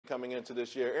coming into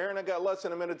this year. Erin, I got less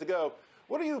than a minute to go.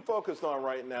 What are you focused on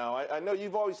right now? I know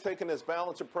you've always taken this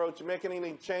balanced approach. You making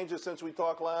any changes since we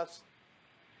talked last?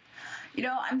 You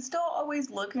know, I'm still always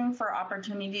looking for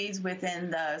opportunities within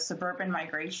the suburban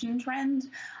migration trend.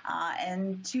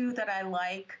 And two that I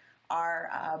like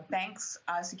are Banks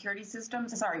Security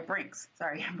Systems, Brinks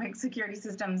Security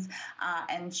Systems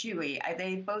and Chewy.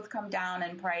 They both come down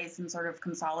in price and sort of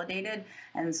consolidated.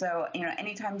 And so, you know,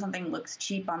 anytime something looks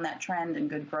cheap on that trend and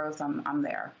good growth, I'm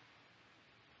there.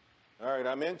 All right,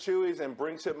 I'm in Chewy's and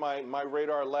Brinks hit my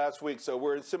radar last week, so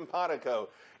we're simpatico.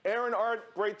 Erin,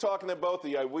 Art, great talking to both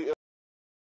of you.